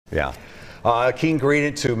Yeah. A key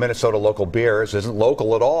ingredient to Minnesota local beers isn't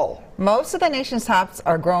local at all. Most of the nation's hops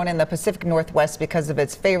are grown in the Pacific Northwest because of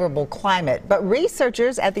its favorable climate, but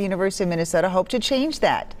researchers at the University of Minnesota hope to change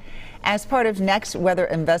that. As part of Next Weather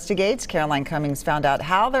Investigates, Caroline Cummings found out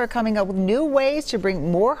how they're coming up with new ways to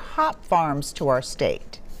bring more hop farms to our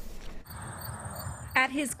state. At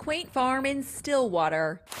his quaint farm in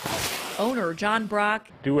Stillwater, owner John Brock,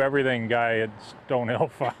 do everything guy at Stone Hill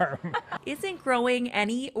Farm, isn't growing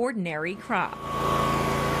any ordinary crop.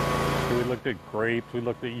 We looked at grapes, we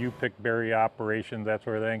looked at U-pick berry operations, that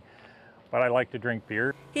sort of thing. But I like to drink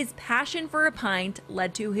beer. His passion for a pint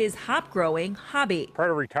led to his hop growing hobby. Part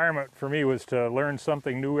of retirement for me was to learn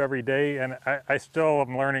something new every day, and I still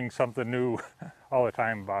am learning something new all the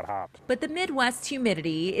time about hops. But the Midwest's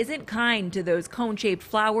humidity isn't kind to those cone-shaped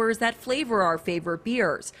flowers that flavor our favorite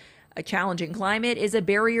beers. A challenging climate is a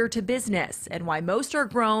barrier to business and why most are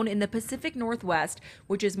grown in the Pacific Northwest,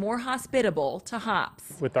 which is more hospitable to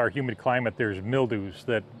hops. With our humid climate, there's mildews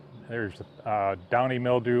there's downy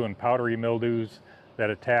mildew and powdery mildews that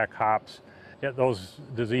attack hops. Yet those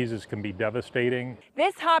diseases can be devastating.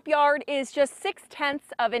 This hop yard is just 0.6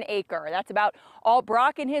 of an acre. That's about all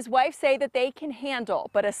Brock and his wife say that they can handle,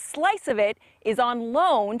 but a slice of it is on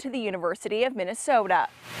loan to the University of Minnesota.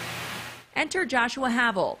 Enter Joshua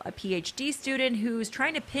Havel, a PhD student who's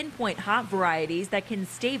trying to pinpoint hop varieties that can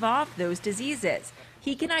stave off those diseases.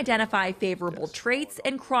 He can identify favorable traits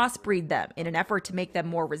and crossbreed them in an effort to make them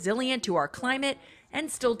more resilient to our climate and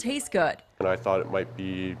still taste good. And I thought it might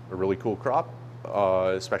be a really cool crop,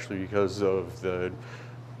 especially because of the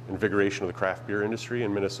invigoration of the craft beer industry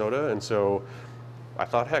in Minnesota. And so I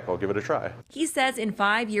thought, heck, I'll give it a try. He says in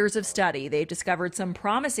 5 years of study, they've discovered some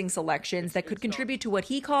promising selections that could contribute to what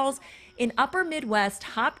he calls an upper Midwest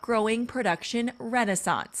hop growing production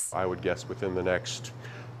renaissance. I would guess within the next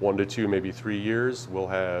 1 to 2, maybe 3 years, we'll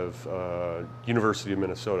have University of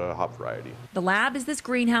Minnesota hop variety. The lab is this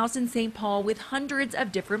greenhouse in St. Paul with hundreds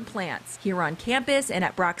of different plants. Here on campus and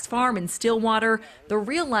at Brock's farm in Stillwater, the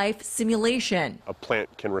real-life simulation. A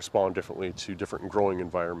plant can respond differently to different growing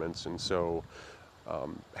environments, and so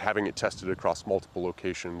having it tested across multiple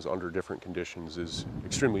locations under different conditions is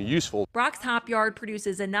extremely useful. Brock's hop yard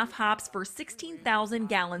produces enough hops for 16,000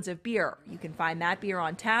 gallons of beer. You can find that beer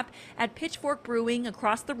on tap at Pitchfork Brewing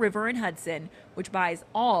across the river in Hudson, which buys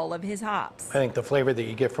all of his hops. I think the flavor that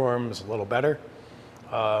you get from them is a little better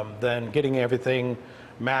than getting everything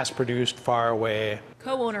mass-produced far away.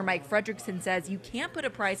 Co-owner Mike Fredrickson says you can't put a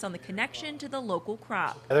price on the connection to the local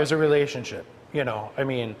crop. There's a relationship,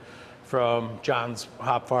 from John's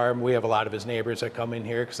hop farm, we have a lot of his neighbors that come in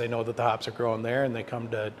here because they know that the hops are growing there, and they come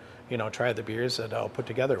to, try the beers that I'll put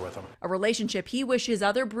together with them. A relationship he wishes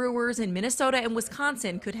other brewers in Minnesota and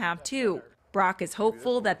Wisconsin could have too. Brock is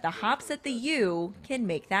hopeful that the hops at the U can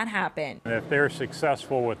make that happen. And if they're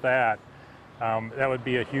successful with that, that would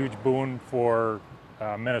be a huge boon for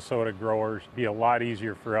Minnesota growers. It'd be a lot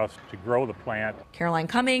easier for us to grow the plant. Caroline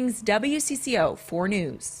Cummings, WCCO 4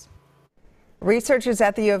 News. Researchers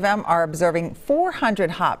at the U of M are observing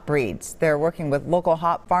 400 hop breeds. They're working with local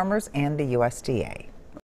hop farmers and the USDA.